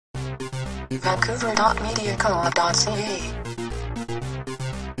Vancouver.mediaco.ca.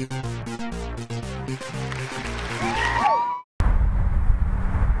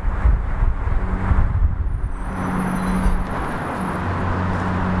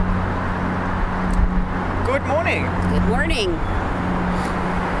 Good morning. Good morning.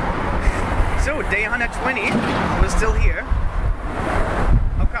 So, day 120, we're still here.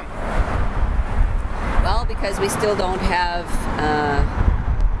 How come? Well, because we still don't have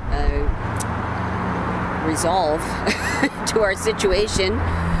resolve to our situation.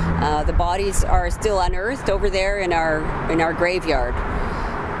 The bodies are still unearthed over there in our graveyard.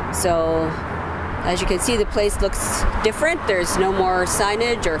 So, as you can see, the place looks different. There's no more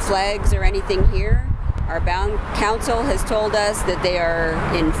signage or flags or anything here. Our bound council has told us that they are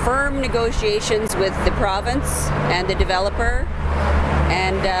in firm negotiations with the province and the developer,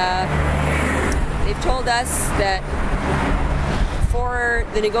 and they've told us that for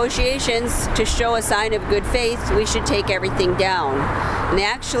the negotiations to show a sign of good faith, we should take everything down. And they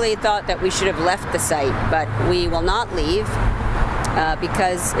actually thought that we should have left the site, but we will not leave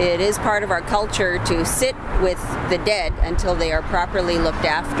because it is part of our culture to sit with the dead until they are properly looked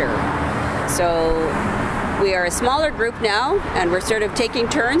after. So we are a smaller group now, and we're sort of taking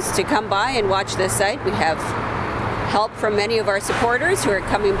turns to come by and watch this site. We have help from many of our supporters who are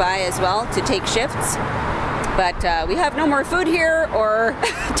coming by as well to take shifts. But we have no more food here, or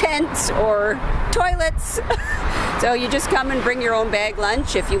tents, or toilets. So you just come and bring your own bag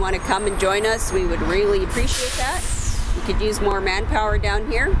lunch. If you want to come and join us, we would really appreciate that. We could use more manpower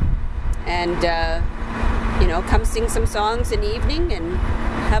down here. And, you know, come sing some songs in the evening and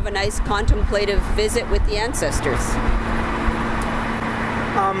have a nice contemplative visit with the ancestors.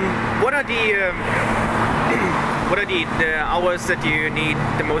 What are the hours that you need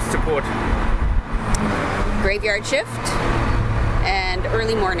the most support? Graveyard shift and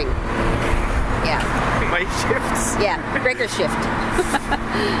early morning. Yeah. My shifts? Yeah, breaker shift.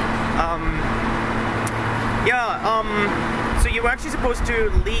 So you were actually supposed to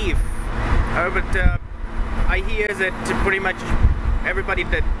leave, but I hear that pretty much everybody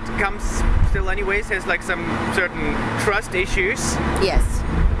that comes still anyways has like some certain trust issues. Yes.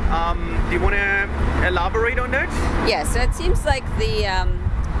 Do you want to elaborate on that? Yes, it seems like the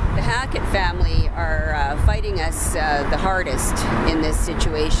Hackett family are fighting us the hardest in this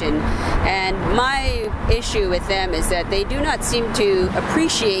situation, and my issue with them is that they do not seem to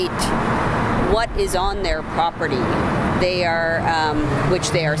appreciate what is on their property. They are, which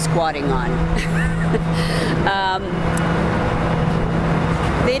they are squatting on.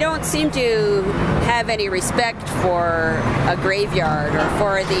 They don't seem to have any respect for a graveyard or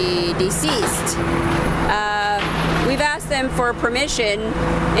for the deceased. We've asked them for permission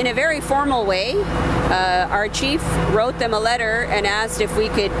in a very formal way. Our chief wrote them a letter and asked if we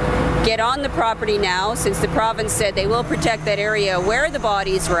could get on the property now, since the province said they will protect that area where the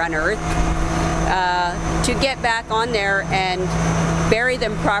bodies were unearthed, to get back on there and bury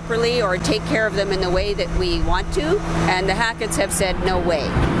them properly or take care of them in the way that we want to, and the Hacketts have said no way.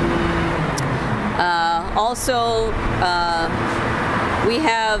 Also, we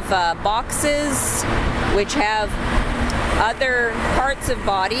have boxes which have other parts of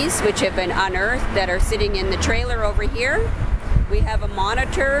bodies which have been unearthed that are sitting in the trailer over here. We have a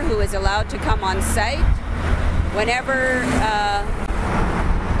monitor who is allowed to come on site. Whenever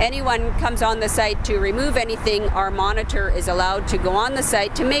anyone comes on the site to remove anything, our monitor is allowed to go on the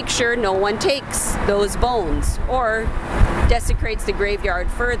site to make sure no one takes those bones or desecrates the graveyard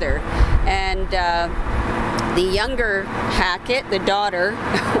further. And the younger Hackett, the daughter,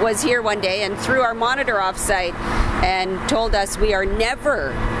 was here one day and threw our monitor off site and told us we are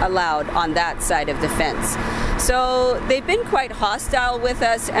never allowed on that side of the fence. So they've been quite hostile with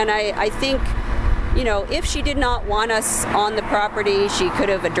us, and I think, you know, if she did not want us on the property, she could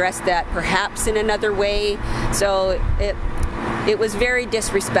have addressed that perhaps in another way. So it was very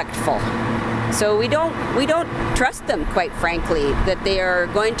disrespectful. So we don't trust them, quite frankly, that they are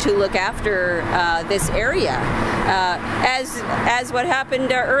going to look after this area. As what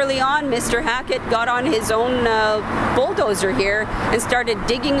happened early on, Mr. Hackett got on his own bulldozer here and started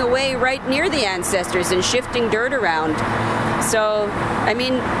digging away right near the ancestors and shifting dirt around. So, I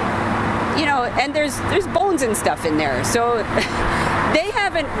mean, you know, and there's bones and stuff in there. So they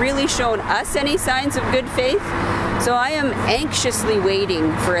haven't really shown us any signs of good faith. So I am anxiously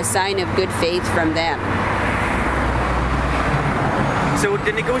waiting for a sign of good faith from them. So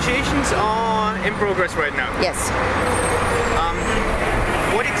the negotiations are in progress right now? Yes.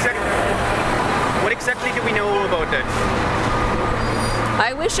 What exactly do we know about that?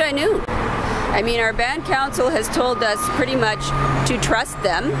 I wish I knew. I mean, our band council has told us pretty much to trust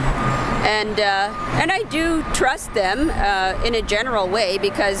them, and I do trust them in a general way,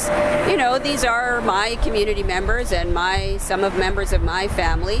 because you know, these are my community members and some of members of my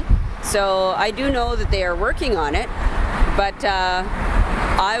family. So I do know that they are working on it, but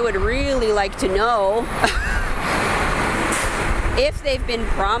I would really like to know if they've been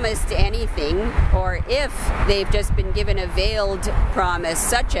promised anything, or if they've just been given a veiled promise,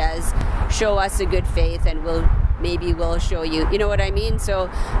 such as show us a good faith and maybe we'll show you, you know what I mean? So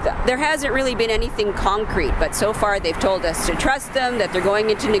there hasn't really been anything concrete, but so far they've told us to trust them, that they're going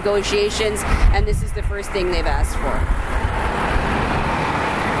into negotiations, and this is the first thing they've asked for.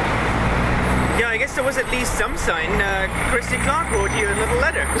 Yeah, I guess there was at least some sign. Christy Clark wrote you a little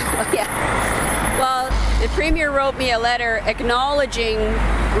letter. Yeah. Well, the Premier wrote me a letter acknowledging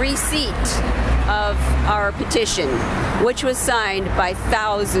receipt of our petition, which was signed by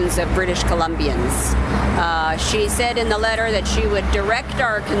thousands of British Columbians. She said in the letter that she would direct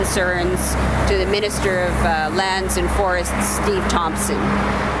our concerns to the Minister of Lands and Forests, Steve Thompson.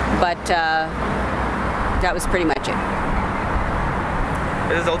 But that was pretty much it.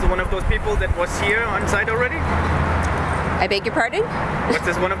 This is also one of those people that was here on site already? I beg your pardon? Was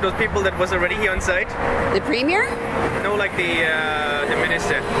this one of those people that was already here on site? The Premier? No, like the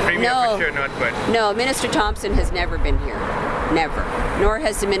Minister. Premier No. for sure not, but... No, Minister Thompson has never been here. Never. Nor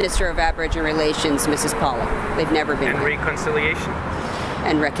has the Minister of Aboriginal Relations, Mrs. Pollock. They've never been And here. reconciliation?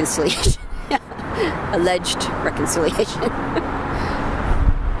 And reconciliation. Alleged reconciliation.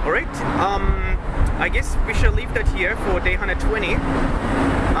 All right. I guess we shall leave that here for day 120.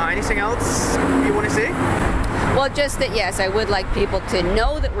 Anything else you want to say? Well, just that, yes, I would like people to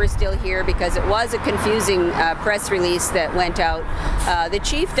know that we're still here, because it was a confusing press release that went out. The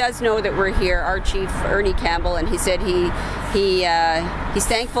chief does know that we're here, our chief, Ernie Campbell, and he said he's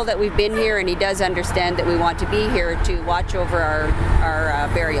thankful that we've been here, and he does understand that we want to be here to watch over our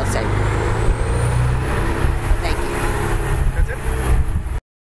burial site.